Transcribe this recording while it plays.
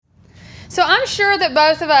So I'm sure that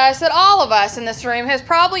that all of us in this room has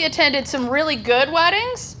probably attended some really good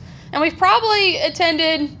weddings, and we've probably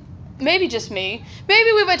attended, maybe just me,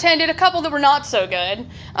 maybe we've attended a couple that were not so good.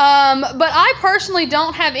 But I personally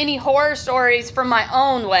don't have any horror stories from my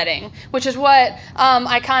own wedding, which is what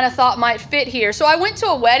I kind of thought might fit here. So I went to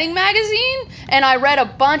a wedding magazine and I read a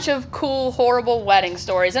bunch of cool, horrible wedding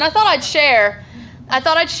stories, and I thought I'd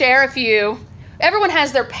share a few. Everyone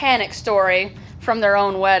has their panic story from their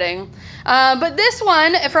own wedding. But this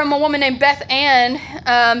one from a woman named Beth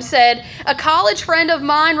Ann said, a college friend of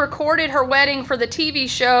mine recorded her wedding for the TV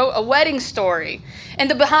show A Wedding Story, and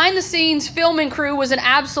the behind-the-scenes filming crew was an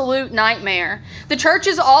absolute nightmare. The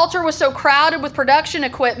church's altar was so crowded with production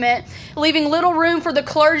equipment, leaving little room for the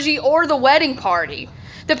clergy or the wedding party.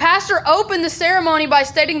 The pastor opened the ceremony by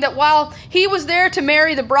stating that while he was there to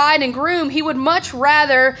marry the bride and groom, he would much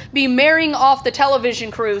rather be marrying off the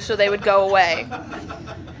television crew so they would go away.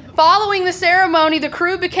 Following the ceremony, the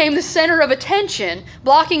crew became the center of attention,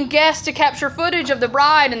 blocking guests to capture footage of the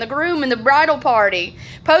bride and the groom and the bridal party.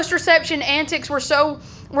 Post-reception antics were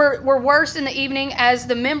worse in the evening as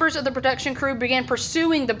the members of the production crew began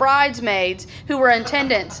pursuing the bridesmaids who were in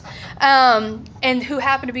attendance and who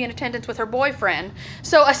happened to be in attendance with her boyfriend.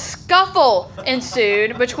 So a scuffle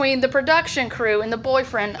ensued between the production crew and the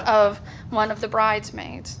boyfriend of one of the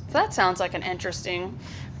bridesmaids. So that sounds like an interesting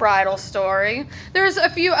bridal story. There's a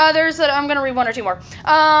few others that I'm going to read one or two more.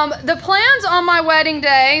 The plans on my wedding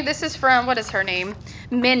day, this is from, what is her name?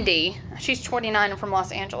 Mindy. She's 29 and from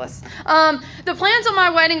Los Angeles. The plans on my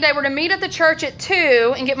wedding day were to meet at the church at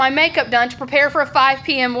 2 and get my makeup done to prepare for a 5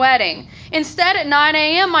 p.m. wedding. Instead, at 9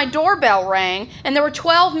 a.m., my doorbell rang, and there were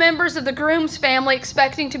 12 members of the groom's family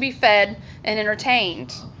expecting to be fed and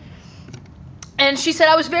entertained. And she said,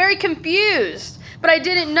 I was very confused, but I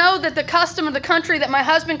didn't know that the custom of the country that my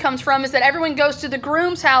husband comes from is that everyone goes to the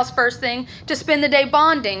groom's house first thing to spend the day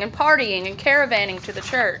bonding and partying and caravanning to the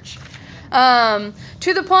church.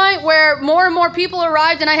 To the point where more and more people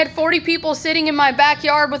arrived, and I had 40 people sitting in my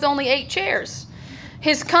backyard with only 8 chairs.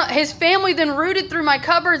 His family then rooted through my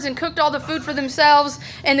cupboards and cooked all the food for themselves,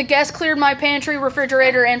 and the guests cleared my pantry,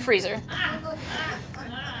 refrigerator, and freezer.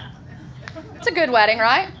 It's a good wedding,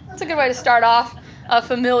 right? It's a good way to start off a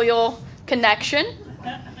familial connection.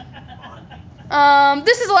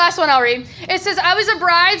 This is the last one I'll read. It says, I was a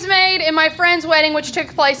bridesmaid in my friend's wedding, which took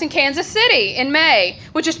place in Kansas City in May,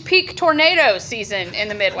 which is peak tornado season in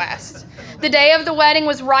the Midwest. The day of the wedding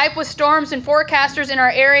was ripe with storms, and forecasters in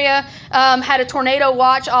our area had a tornado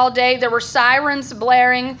watch all day. There were sirens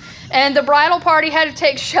blaring, and the bridal party had to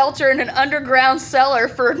take shelter in an underground cellar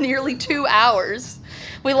for nearly 2 hours.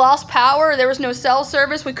 We lost power. There was no cell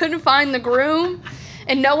service. We couldn't find the groom,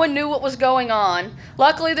 and no one knew what was going on.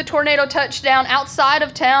 Luckily, the tornado touched down outside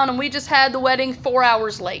of town, and we just had the wedding 4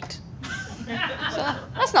 hours late. So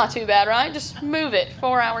that's not too bad, right? Just move it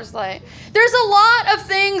 4 hours late. There's a lot of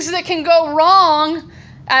things that can go wrong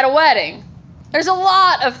at a wedding. There's a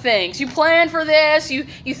lot of things. You plan for this, you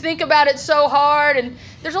think about it so hard, and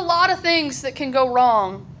there's a lot of things that can go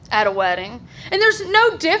wrong at a wedding. And there's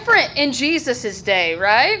no different in Jesus' day,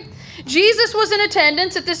 right? Jesus was in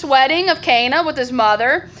attendance at this wedding of Cana with his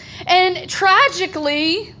mother, and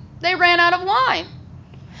tragically, they ran out of wine.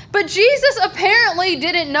 But Jesus apparently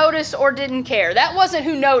didn't notice or didn't care. That wasn't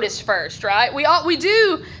who noticed first, right? We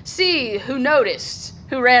do see who noticed,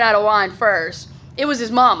 who ran out of wine first. It was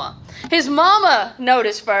his mama. His mama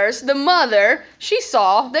noticed first. The mother, she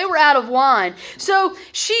saw they were out of wine. So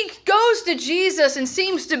she goes to Jesus and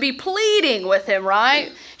seems to be pleading with him,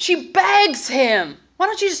 right? She begs him, why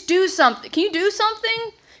don't you just do something? Can you do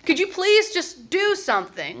something? Could you please just do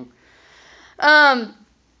something?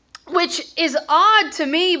 Which is odd to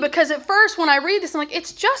me because at first when I read this, I'm like,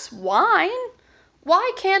 it's just wine.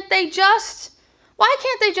 Why can't they just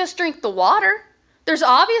drink the water? There's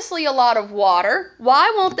obviously a lot of water.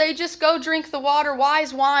 Why won't they just go drink the water? Why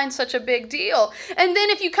is wine such a big deal? And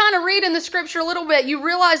then if you kind of read in the scripture a little bit, you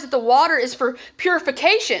realize that the water is for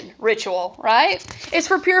purification ritual, right? It's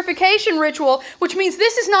for purification ritual, which means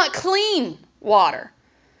this is not clean water.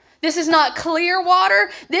 This is not clear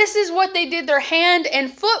water. This is what they did their hand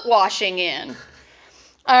and foot washing in.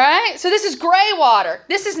 All right? So this is gray water.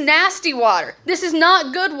 This is nasty water. This is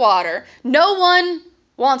not good water. No one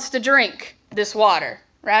wants to drink this water,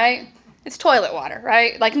 right? It's toilet water,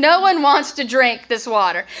 right? Like no one wants to drink this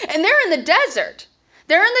water. And they're in the desert.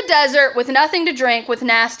 They're in the desert with nothing to drink, with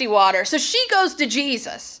nasty water. So she goes to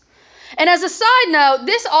Jesus. And as a side note,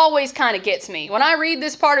 this always kind of gets me. When I read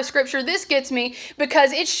this part of Scripture, this gets me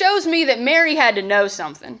because it shows me that Mary had to know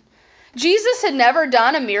something. Jesus had never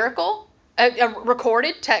done a miracle a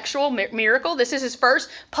recorded textual miracle. This is his first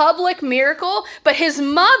public miracle. But his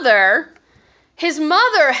mother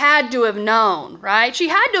had to have known, right? She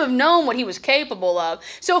had to have known what he was capable of.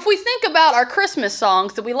 So if we think about our Christmas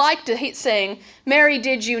songs that we like to sing, Mary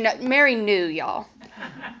knew, y'all.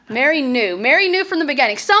 Mary knew from the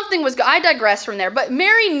beginning. I digress from there, but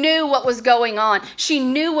Mary knew what was going on. She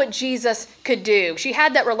knew what Jesus could do. She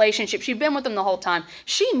had that relationship. She'd been with him the whole time.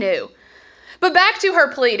 She knew. But back to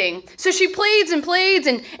her pleading. So she pleads and pleads,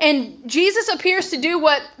 and Jesus appears to do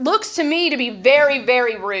what looks to me to be very,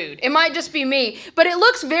 very rude. It might just be me, but it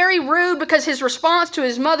looks very rude because his response to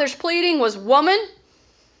his mother's pleading was, "Woman."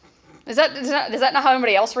 Is that not how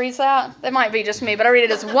anybody else reads that? That might be just me, but I read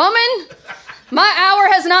it as, "Woman, my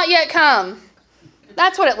hour has not yet come."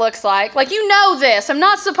 That's what it looks like. Like, you know this. I'm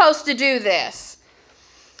not supposed to do this.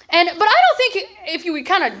 But I don't think, if you would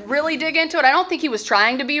kind of really dig into it, I don't think he was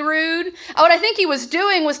trying to be rude. What I think he was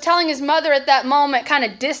doing was telling his mother at that moment, kind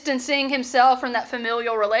of distancing himself from that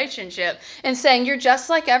familial relationship and saying, "You're just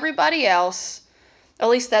like everybody else." At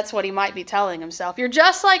least that's what he might be telling himself. "You're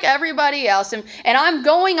just like everybody else. And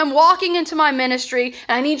I'm walking into my ministry,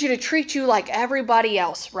 and I need you to treat you like everybody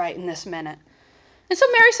else right in this minute." And so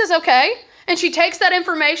Mary says, "Okay." And she takes that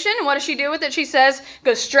information, and what does she do with it? She says,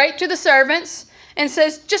 goes straight to the servants and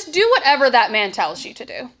says, "Just do whatever that man tells you to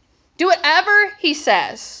do. Do whatever he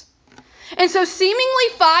says." And so seemingly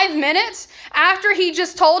 5 minutes after he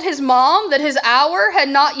just told his mom that his hour had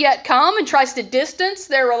not yet come and tries to distance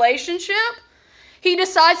their relationship, he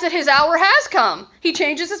decides that his hour has come. He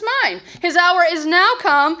changes his mind. His hour is now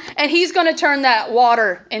come, and he's going to turn that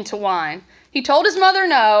water into wine. He told his mother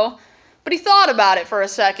no, but he thought about it for a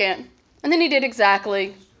second, and then he did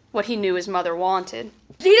exactly what he knew his mother wanted.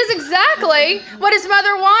 He does exactly what his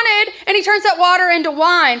mother wanted, and he turns that water into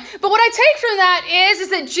wine. But what I take from that is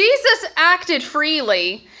that Jesus acted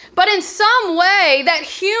freely, but in some way that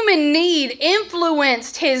human need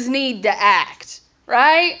influenced his need to act,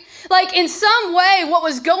 right? Like, in some way, what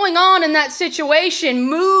was going on in that situation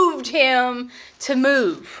moved him to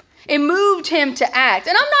move. It moved him to act.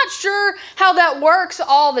 And I'm not sure how that works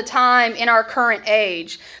all the time in our current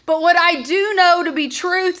age. But what I do know to be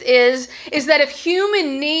truth is that if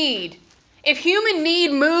human need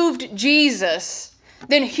moved Jesus,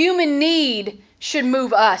 then human need should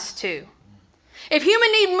move us too. If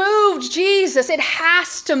human need moved Jesus, it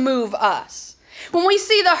has to move us. When we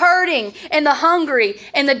see the hurting and the hungry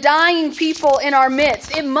and the dying people in our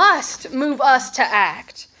midst, it must move us to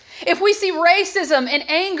act. If we see racism and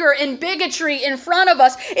anger and bigotry in front of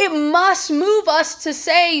us, it must move us to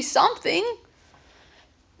say something.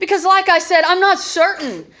 Because like I said, I'm not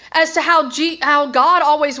certain as to how God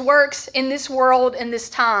always works in this world in this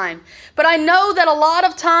time. But I know that a lot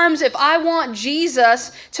of times if I want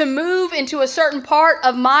Jesus to move into a certain part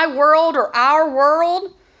of my world or our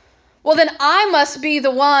world, well, then I must be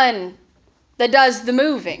the one that does the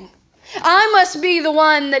moving. I must be the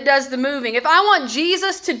one that does the moving. If I want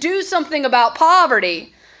Jesus to do something about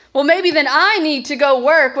poverty, well, maybe then I need to go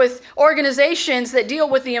work with organizations that deal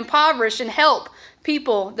with the impoverished and help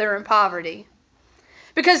people that are in poverty.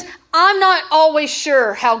 Because I'm not always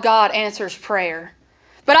sure how God answers prayer,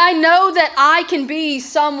 but I know that I can be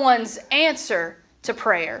someone's answer to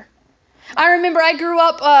prayer. I remember I grew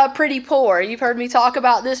up pretty poor. You've heard me talk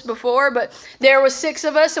about this before, but there was 6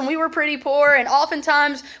 of us and we were pretty poor, and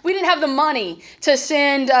oftentimes we didn't have the money to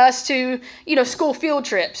send us to, school field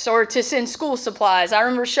trips or to send school supplies. I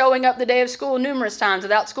remember showing up the day of school numerous times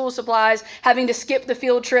without school supplies, having to skip the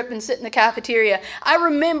field trip and sit in the cafeteria. I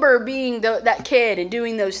remember being that kid and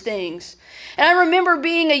doing those things. And I remember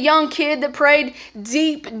being a young kid that prayed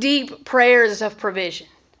deep, deep prayers of provision.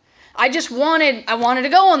 I wanted to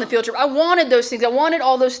go on the field trip. I wanted those things. I wanted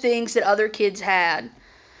all those things that other kids had.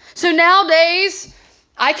 So nowadays,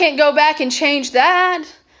 I can't go back and change that.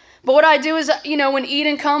 But what I do is, when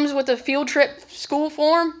Eden comes with a field trip school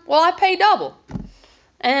form, well, I pay double.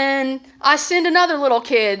 And I send another little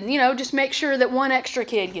kid, just make sure that one extra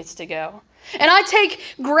kid gets to go. And I take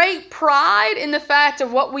great pride in the fact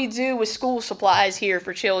of what we do with school supplies here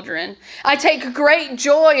for children. I take great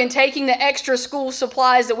joy in taking the extra school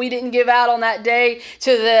supplies that we didn't give out on that day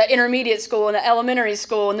to the intermediate school and the elementary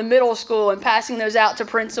school and the middle school and passing those out to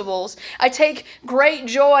principals. I take great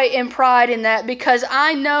joy and pride in that because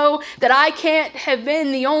I know that I can't have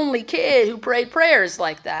been the only kid who prayed prayers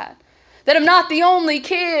like that. That I'm not the only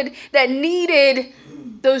kid that needed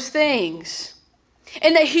those things.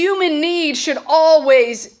 And that human need should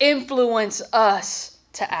always influence us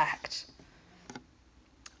to act.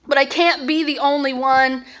 But I can't be the only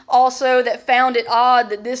one also that found it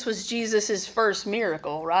odd that this was Jesus' first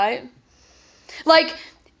miracle, right? Like,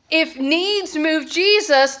 if needs moved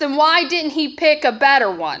Jesus, then why didn't he pick a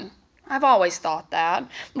better one? I've always thought that.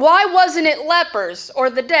 Why wasn't it lepers or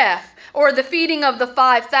the deaf or the feeding of the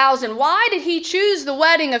 5,000? Why did he choose the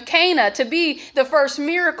wedding of Cana to be the first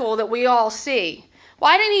miracle that we all see?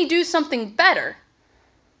 Why didn't he do something better?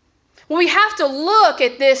 Well, we have to look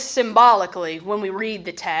at this symbolically when we read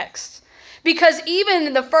the text, because even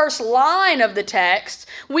in the first line of the text,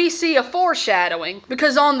 we see a foreshadowing,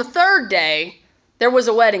 because on the third day, there was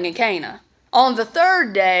a wedding in Cana. On the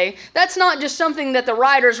third day, that's not just something that the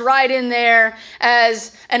writers write in there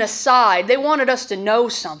as an aside. They wanted us to know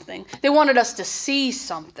something. They wanted us to see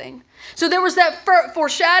something. So there was that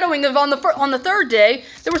foreshadowing of on the third day,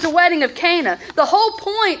 there was a wedding of Cana. The whole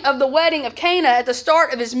point of the wedding of Cana at the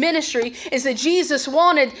start of his ministry is that Jesus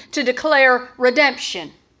wanted to declare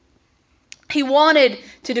redemption. He wanted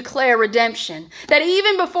to declare redemption. That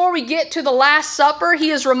even before we get to the Last Supper, he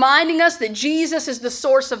is reminding us that Jesus is the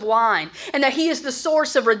source of wine and that he is the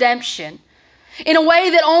source of redemption in a way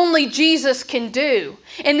that only Jesus can do,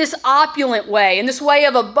 in this opulent way, in this way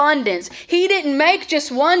of abundance. He didn't make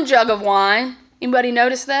just one jug of wine. Anybody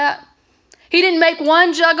notice that? He didn't make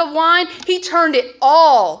one jug of wine. He turned it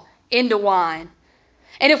all into wine.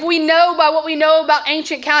 And if we know by what we know about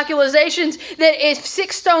ancient calculations that if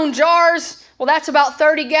 6 stone jars, well, that's about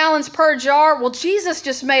 30 gallons per jar. Well, Jesus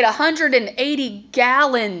just made 180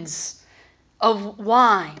 gallons of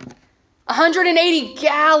wine. 180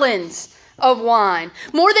 gallons of wine.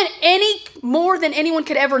 More than anyone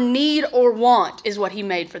could ever need or want is what he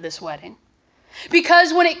made for this wedding.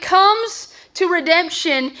 Because when it comes to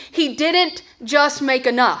redemption, he didn't just make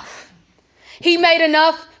enough. He made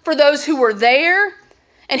enough for those who were there,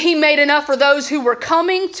 and he made enough for those who were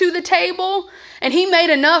coming to the table, and he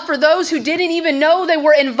made enough for those who didn't even know they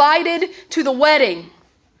were invited to the wedding.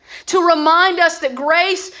 To remind us that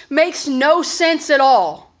grace makes no sense at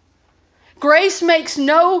all. Grace makes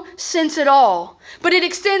no sense at all. But it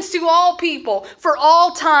extends to all people, for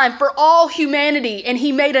all time, for all humanity, and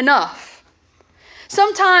he made enough.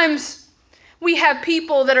 Sometimes we have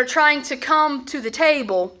people that are trying to come to the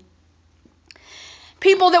table.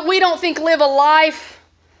 People that we don't think live a life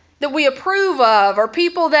that we approve of, or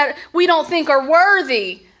people that we don't think are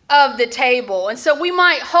worthy of the table. And so we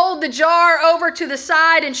might hold the jar over to the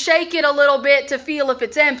side and shake it a little bit to feel if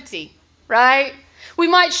it's empty, right? We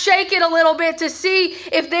might shake it a little bit to see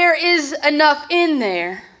if there is enough in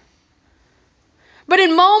there. But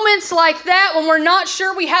in moments like that, when we're not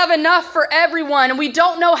sure we have enough for everyone, and we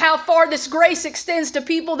don't know how far this grace extends to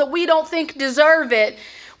people that we don't think deserve it,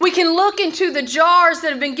 we can look into the jars that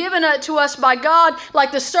have been given to us by God,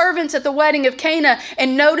 like the servants at the wedding of Cana,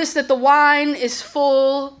 and notice that the wine is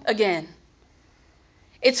full again.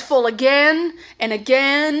 It's full again and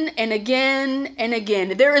again and again and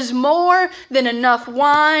again. There is more than enough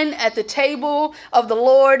wine at the table of the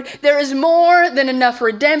Lord. There is more than enough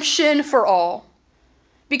redemption for all.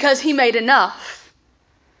 Because he made enough.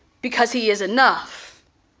 Because he is enough.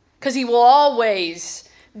 Because he will always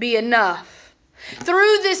be enough.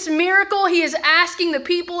 Through this miracle, he is asking the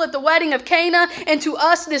people at the wedding of Cana and to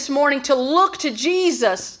us this morning to look to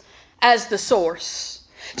Jesus as the source.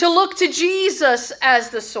 To look to Jesus as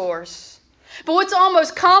the source. But what's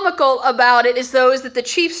almost comical about it is that the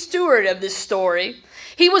chief steward of this story,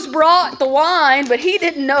 he was brought the wine, but he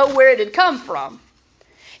didn't know where it had come from.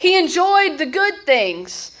 He enjoyed the good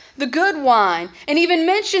things, the good wine, and even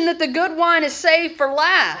mentioned that the good wine is saved for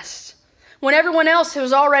last. When everyone else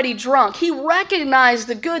was already drunk, he recognized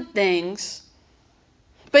the good things,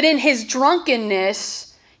 but in his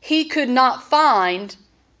drunkenness, he could not find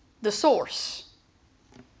the source.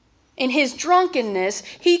 In his drunkenness,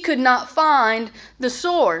 he could not find the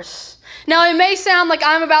source. Now, it may sound like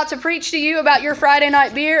I'm about to preach to you about your Friday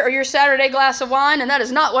night beer or your Saturday glass of wine, and that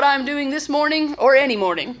is not what I'm doing this morning or any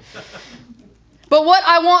morning. But what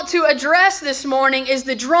I want to address this morning is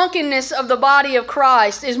the drunkenness of the body of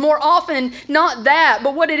Christ. Is more often not that,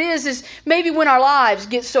 but what it is maybe when our lives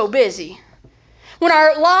get so busy. When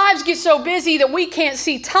our lives get so busy that we can't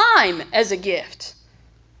see time as a gift.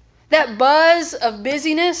 That buzz of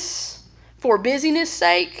busyness for busyness'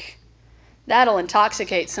 sake, that'll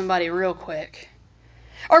intoxicate somebody real quick.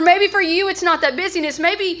 Or maybe for you it's not that busyness,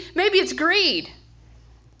 maybe it's greed.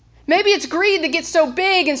 Maybe it's greed that gets so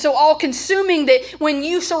big and so all-consuming that when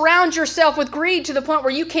you surround yourself with greed to the point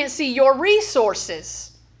where you can't see your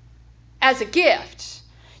resources as a gift.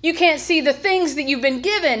 You can't see the things that you've been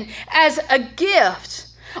given as a gift.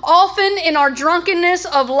 Often in our drunkenness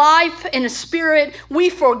of life and spirit, we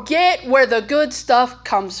forget where the good stuff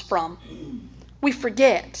comes from. We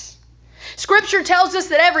forget. Scripture tells us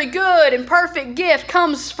that every good and perfect gift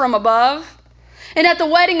comes from above. And at the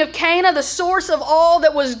wedding of Cana, the source of all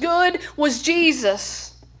that was good was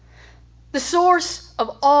Jesus. The source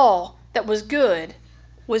of all that was good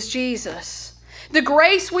was Jesus. The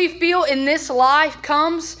grace we feel in this life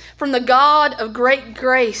comes from the God of great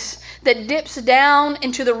grace that dips down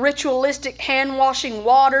into the ritualistic hand-washing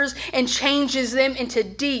waters and changes them into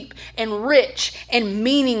deep and rich and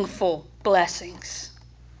meaningful blessings.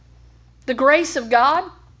 The grace of God,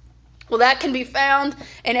 well, that can be found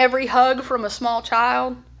in every hug from a small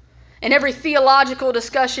child, in every theological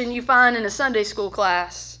discussion you find in a Sunday school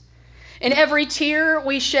class, in every tear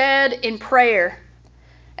we shed in prayer,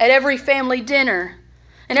 at every family dinner,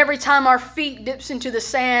 and every time our feet dips into the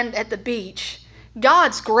sand at the beach.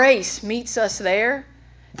 God's grace meets us there.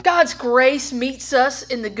 God's grace meets us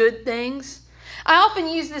in the good things. I often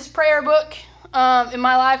use this prayer book in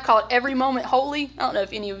my life called Every Moment Holy. I don't know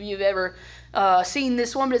if any of you have ever seen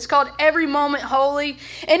this one, but it's called Every Moment Holy.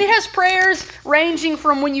 And it has prayers ranging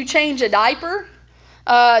from when you change a diaper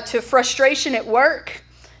to frustration at work,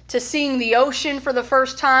 to seeing the ocean for the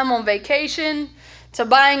first time on vacation, to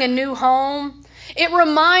buying a new home. It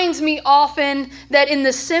reminds me often that in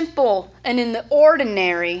the simple and in the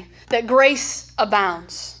ordinary, that grace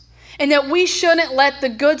abounds, and that we shouldn't let the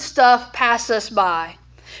good stuff pass us by,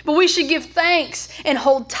 but we should give thanks and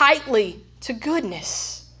hold tightly to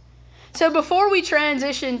goodness. So before we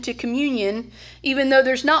transition to communion, even though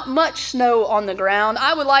there's not much snow on the ground,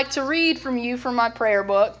 I would like to read from you from my prayer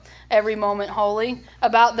book, Every Moment Holy,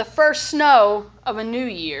 about the first snow of a new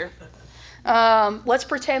year. Let's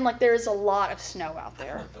pretend like there is a lot of snow out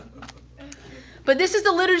there. But this is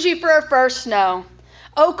the liturgy for our first snow.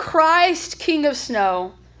 O Christ, King of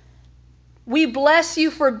snow, we bless you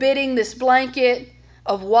for bidding this blanket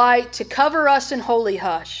of white to cover us in holy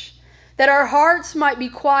hush, that our hearts might be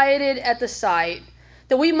quieted at the sight,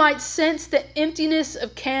 that we might sense the emptiness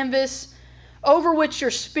of canvas over which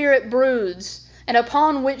your Spirit broods, and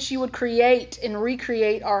upon which you would create and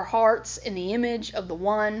recreate our hearts in the image of the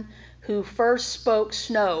one who first spoke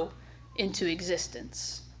snow into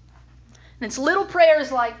existence. And it's little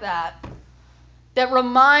prayers like that that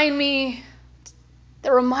remind me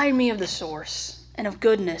of the source and of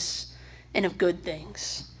goodness and of good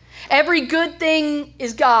things. Every good thing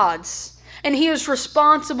is God's, and He is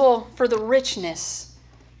responsible for the richness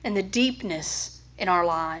and the deepness in our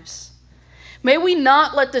lives. May we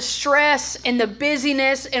not let the stress and the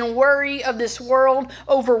busyness and worry of this world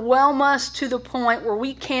overwhelm us to the point where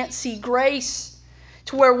we can't see grace,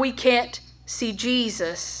 to where we can't see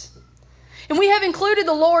Jesus. And we have included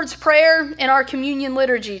the Lord's Prayer in our communion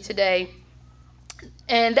liturgy today.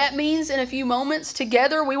 And that means in a few moments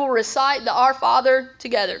together we will recite the Our Father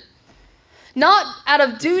together. Not out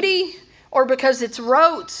of duty or because it's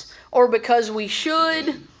rote or because we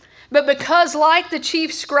should, but because, like the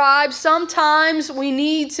chief scribe, sometimes we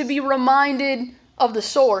need to be reminded of the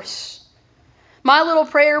source. My little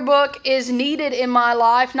prayer book is needed in my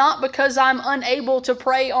life not because I'm unable to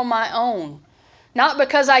pray on my own, not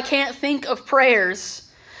because I can't think of prayers,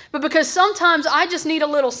 but because sometimes I just need a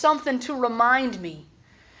little something to remind me.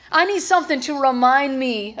 I need something to remind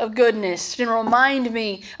me of goodness, to remind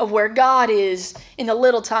me of where God is in the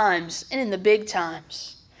little times and in the big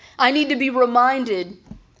times. I need to be reminded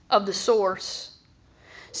of the source.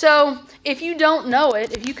 So if you don't know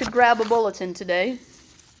it, if you could grab a bulletin today,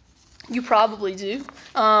 you probably do.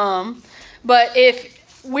 But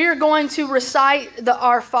if we're going to recite the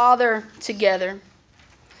Our Father together,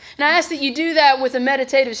 and I ask that you do that with a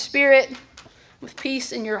meditative spirit, with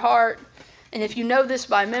peace in your heart. And if you know this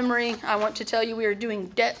by memory, I want to tell you we are doing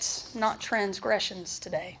debts, not transgressions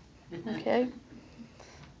today. Okay?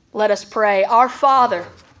 Let us pray. Our Father,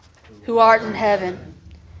 who art in heaven,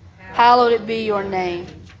 hallowed it be your name.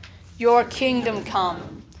 Your kingdom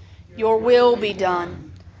come. Your will be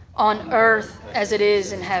done, on earth as it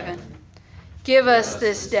is in heaven. Give us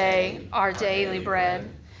this day our daily bread,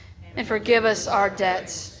 and forgive us our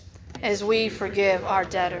debts, as we forgive our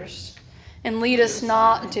debtors. And lead us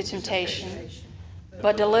not into temptation,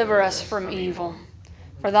 but deliver us from evil.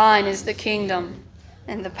 For thine is the kingdom,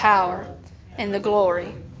 and the power, and the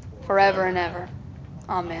glory, forever and ever.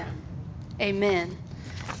 Amen. Amen.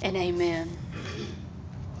 And amen.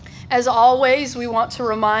 As always, we want to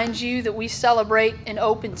remind you that we celebrate an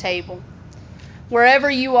open table. Wherever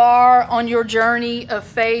you are on your journey of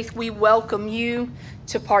faith, we welcome you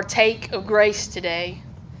to partake of grace today.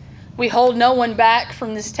 We hold no one back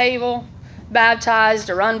from this table, baptized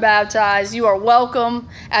or unbaptized. You are welcome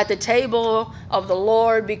at the table of the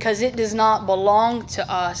Lord because it does not belong to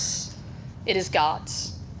us. It is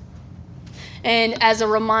God's. And as a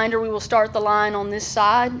reminder, we will start the line on this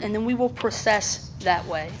side, and then we will process that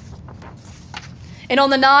way. And on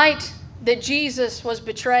the night that Jesus was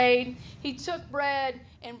betrayed, he took bread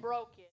and broke it.